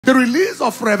The release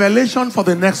of revelation for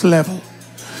the next level.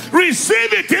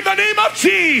 Receive it in the name of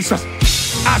Jesus.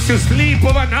 As you sleep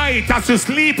overnight,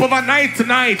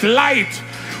 tonight, light,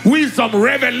 wisdom,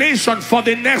 revelation for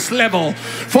the next level,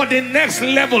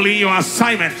 in your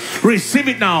assignment. Receive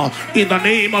it now in the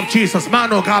name of Jesus.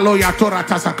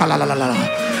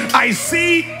 I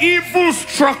see evil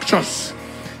structures,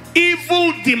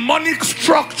 evil demonic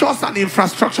structures and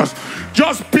infrastructures.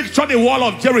 Just picture the wall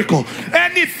of Jericho.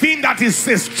 Anything that is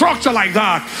a structure like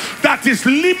that, that is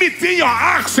limiting your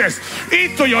access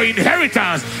into your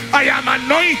inheritance, I am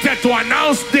anointed to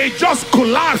announce they just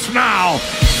collapse now.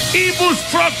 Evil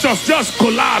structures just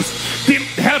collapse.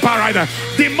 Help her right there.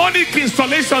 Demonic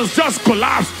installations just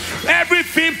collapse.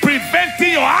 Everything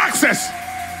preventing your access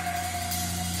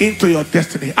into your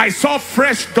destiny. I saw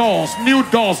fresh doors, new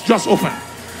doors just open.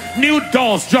 New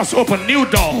doors just open, new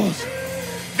doors.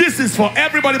 This is for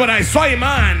everybody, but I saw a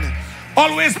man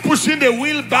always pushing the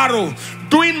wheelbarrow,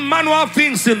 doing manual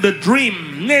things in the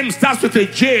dream. Name starts with a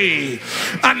J.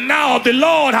 And now the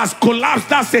Lord has collapsed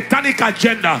that satanic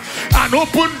agenda and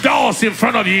opened doors in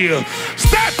front of you.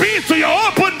 Step into your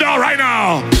open door right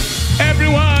now.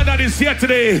 Everyone that is here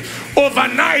today,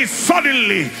 overnight,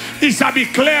 suddenly, it shall be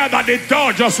clear that the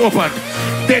door just opened.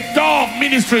 The door of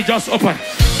ministry just opened.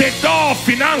 The door of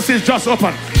finances just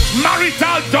opened.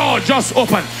 Marital door just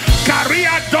open. Career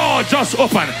door just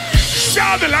open.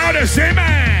 Shout the loudest,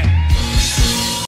 amen.